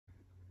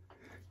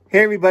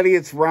Hey everybody,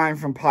 it's Ryan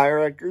from Pyre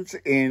Records,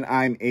 and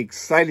I'm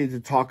excited to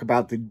talk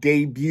about the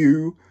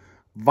debut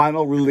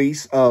vinyl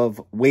release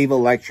of Wave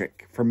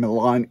Electric from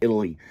Milan,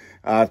 Italy.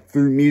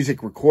 Through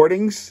Music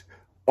Recordings,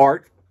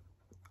 Art.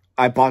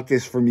 I bought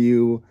this from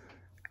you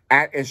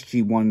at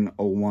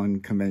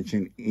SG101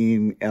 convention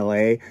in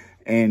LA,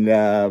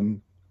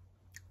 and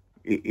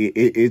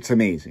it's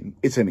amazing.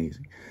 It's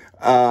amazing.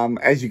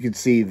 As you can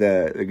see,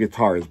 the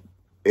guitar is,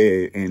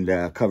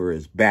 and cover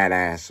is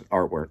badass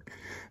artwork.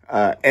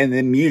 And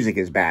the music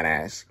is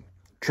badass.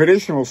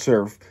 Traditional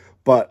surf,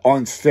 but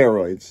on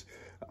steroids.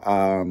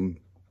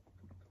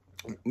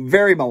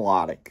 Very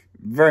melodic.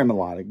 Very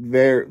melodic.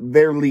 Their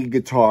lead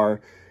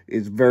guitar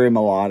is very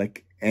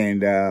melodic.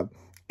 And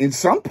in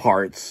some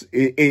parts,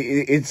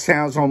 it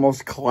sounds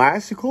almost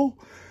classical.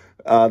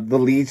 The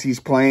leads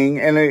he's playing.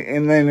 And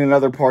then in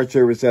other parts,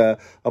 there was a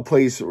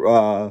place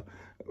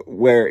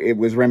where it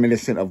was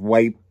reminiscent of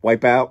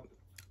Wipeout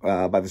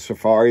by the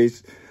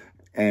Safaris.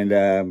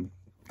 And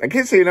I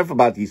can't say enough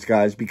about these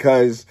guys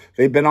because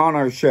they've been on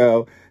our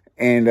show,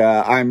 and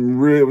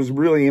was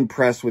really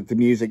impressed with the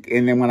music.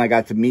 And then when I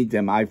got to meet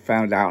them, I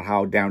found out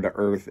how down to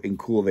earth and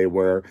cool they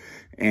were,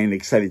 and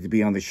excited to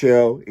be on the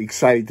show,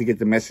 excited to get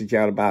the message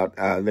out about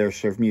their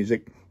surf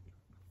music.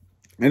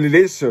 And it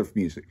is surf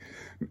music.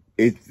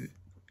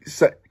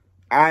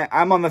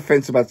 I'm on the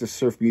fence about the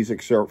surf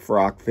music, surf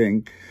rock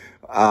thing,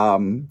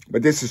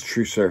 but this is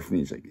true surf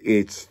music.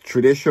 It's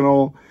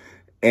traditional,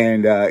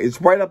 and it's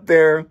right up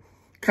there.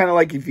 Kind of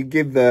like if you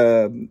give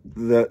the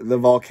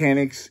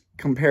Volcanics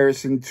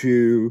comparison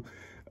to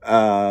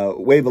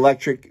Wave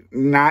Electric,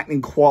 not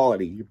in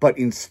quality, but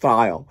in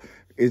style,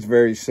 is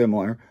very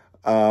similar.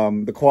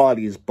 The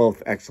quality is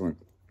both excellent.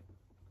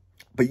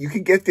 But you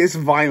can get this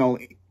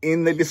vinyl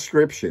in the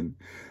description.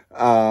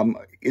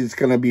 It's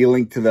going to be a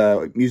link to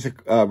the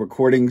Music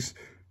Recordings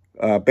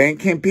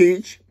Bandcamp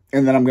page,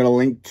 and then I'm going to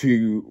link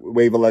to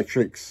Wave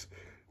Electric's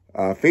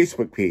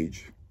Facebook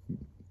page.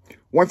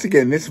 Once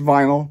again, this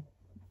vinyl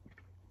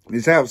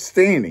is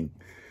outstanding.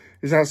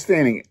 It's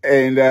outstanding.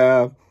 And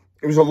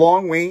it was a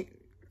long wait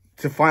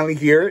to finally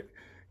hear it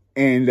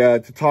and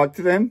to talk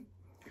to them.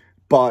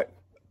 But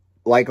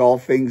like all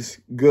things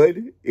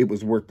good, it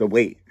was worth the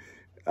wait.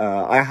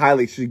 I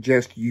highly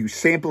suggest you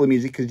sample the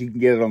music because you can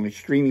get it on the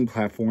streaming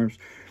platforms.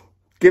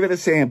 Give it a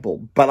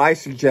sample. But I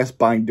suggest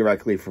buying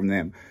directly from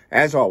them,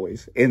 as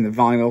always. And the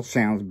vinyl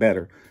sounds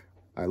better.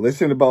 I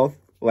listen to both,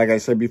 like I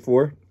said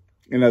before,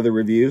 in other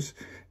reviews.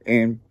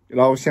 And it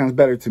always sounds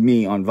better to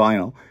me on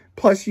vinyl.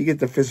 Plus, you get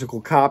the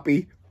physical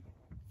copy.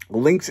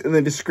 Links in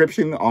the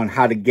description on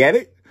how to get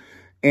it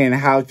and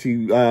how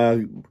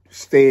to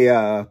stay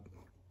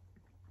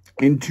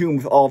in tune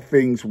with all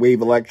things Wave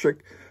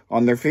Electric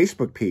on their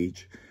Facebook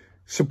page.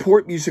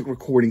 Support Music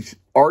Recordings.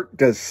 Art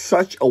does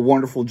such a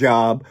wonderful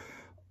job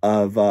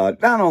of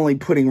not only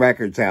putting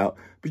records out,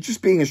 but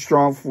just being a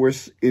strong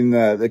force in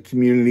the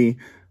community.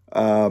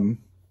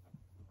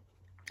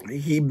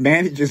 He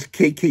manages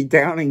KK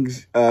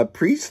Downing's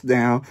Priest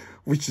now,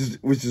 which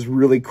is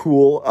really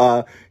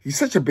cool. He's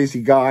such a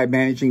busy guy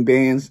managing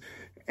bands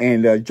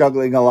and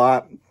juggling a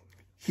lot.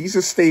 He's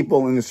a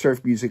staple in the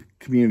surf music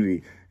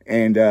community,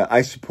 and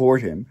I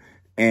support him.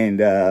 And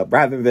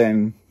rather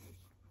than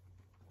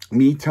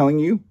me telling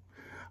you,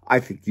 I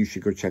think you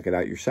should go check it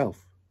out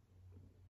yourself.